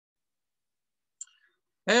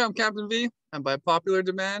Hey, I'm Captain V, and by popular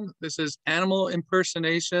demand, this is Animal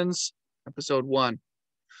Impersonations, episode 1.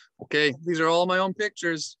 Okay, these are all my own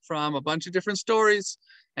pictures from a bunch of different stories,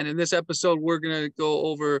 and in this episode, we're gonna go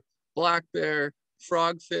over black bear,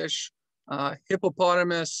 frogfish,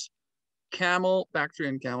 hippopotamus, camel,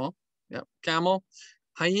 Bactrian camel, yep, camel,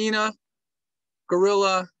 hyena,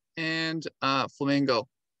 gorilla, and flamingo.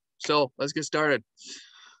 So let's get started.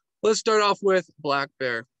 Let's start off with black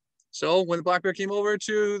bear. So when the black bear came over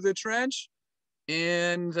to the trench,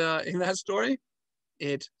 and in that story,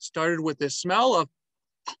 it started with the smell of,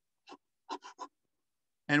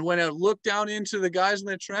 and when it looked down into the guys in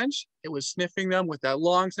the trench, it was sniffing them with that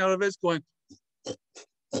long snout of it, going.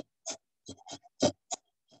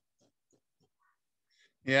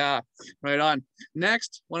 Yeah, right on.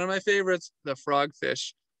 Next, one of my favorites, the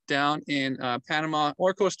frogfish down in Panama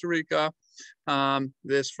or Costa Rica.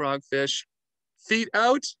 This frogfish, feet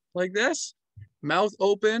out like this, mouth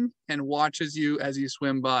open, and watches you as you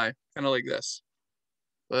swim by, kind of like this.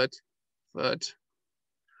 But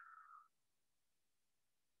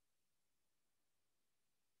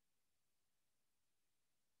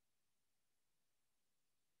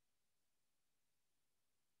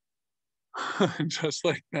just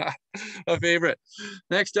like that, a favorite.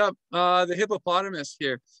 Next up, the hippopotamus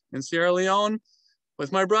here in Sierra Leone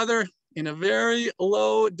with my brother in a very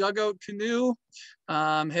low dugout canoe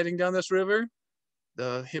heading down this river.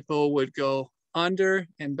 The hippo would go under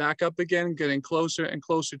and back up again, getting closer and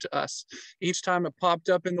closer to us. Each time it popped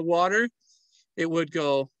up in the water, it would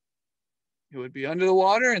be under the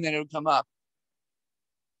water and then it would come up.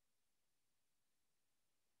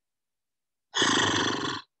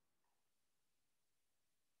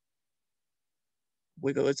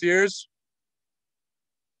 Wiggle its ears,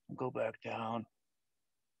 go back down.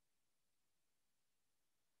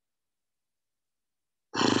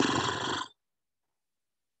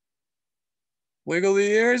 Wiggle the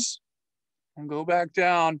ears and go back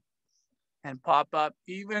down and pop up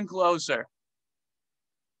even closer.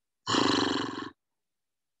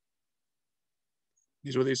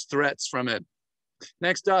 These were these threats from it.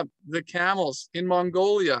 Next up, the camels in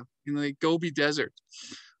Mongolia in the Gobi Desert.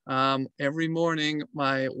 Every morning,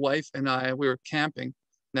 my wife and I, we were camping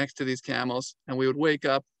next to these camels, and we would wake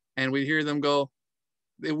up and we'd hear them go.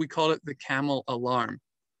 We called it the camel alarm.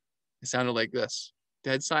 It sounded like this: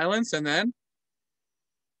 dead silence, and then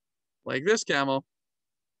like this camel.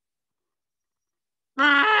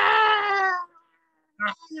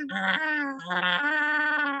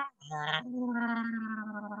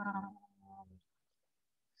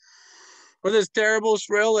 Or this terrible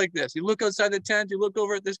shrill like this. You look outside the tent, you look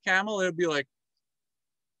over at this camel, and it'd be like,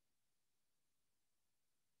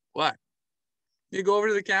 what? You go over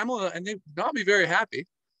to the camel, and they'd not be very happy.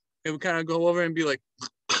 It would kind of go over and be like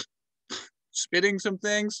spitting some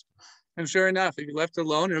things. And sure enough, if you left it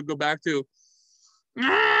alone, it would go back to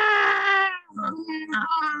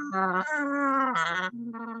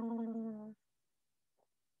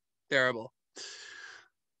terrible.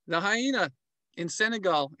 The hyena in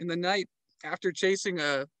Senegal in the night after chasing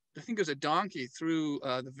I think it was a donkey through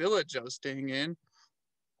the village I was staying in.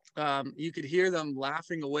 You could hear them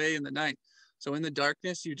laughing away in the night. So in the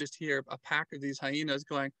darkness, you just hear a pack of these hyenas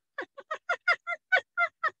going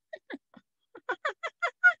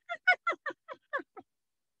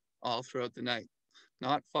all throughout the night.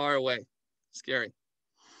 Not far away. Scary.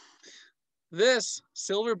 This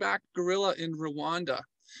silverback gorilla in Rwanda,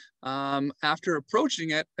 after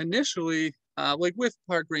approaching it initially, like with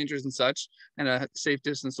park rangers and such, and a safe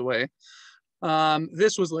distance away,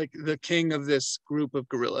 this was like the king of this group of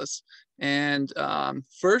gorillas. And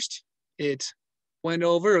first, it went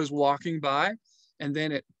over, it was walking by, and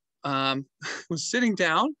then it was sitting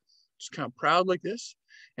down, just kind of proud like this.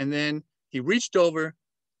 And then he reached over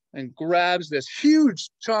and grabs this huge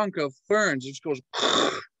chunk of ferns. It just goes,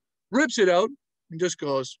 rips it out, and just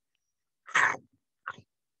goes,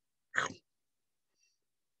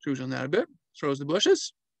 chews on that a bit, throws the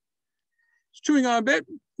bushes, it's chewing on a bit,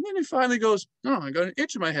 and then he finally goes, oh, I got an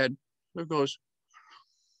itch in my head. It goes,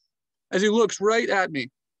 as he looks right at me,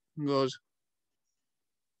 and goes,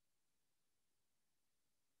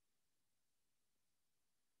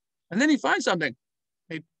 and then he finds something.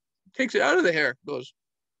 He takes it out of the hair, goes,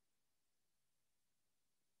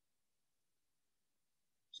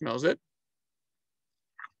 smells it,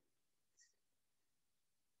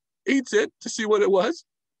 eats it to see what it was,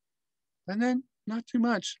 and then not too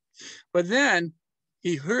much. But then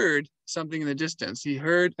he heard something in the distance. He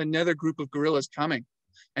heard another group of gorillas coming,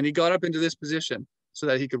 and he got up into this position so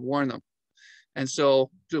that he could warn them. And so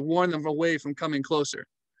to warn them away from coming closer.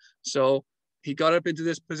 So he got up into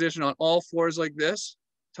this position on all fours like this,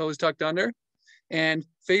 toes tucked under, and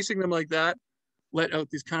facing them like that, let out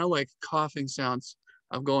these kind of like coughing sounds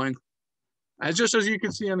of going, as just as you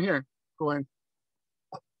can see him here, going.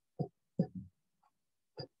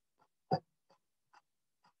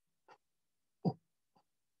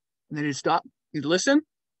 And then he'd stop, he'd listen.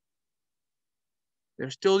 They're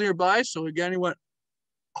still nearby, so again he went.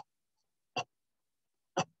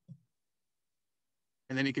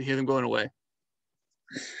 And then you could hear them going away.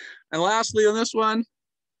 And lastly on this one,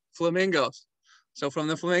 flamingos. So from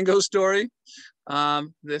the flamingo story,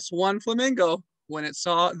 this one flamingo, when it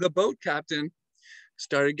saw the boat captain,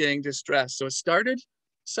 started getting distressed. So it started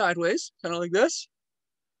sideways, kind of like this.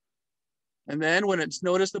 And then when it's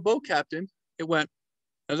noticed the boat captain, it went,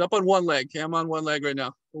 I was up on one leg. Okay, I'm on one leg right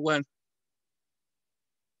now. It went.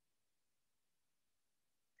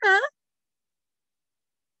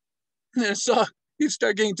 And then it saw, he'd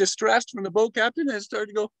start getting distressed from the boat captain, and it started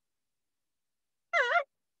to go.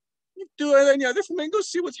 Do any other flamingos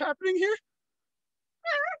see what's happening here?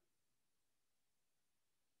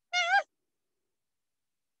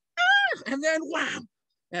 And then wham,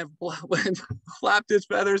 and flapped its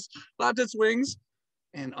feathers, flapped its wings,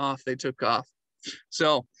 and off they took off.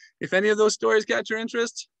 So if any of those stories catch your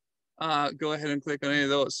interest, go ahead and click on any of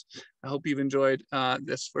those. I hope you've enjoyed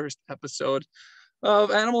this first episode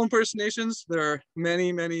of Animal Impersonations. There are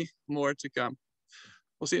many, many more to come.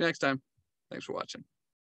 We'll see you next time. Thanks for watching.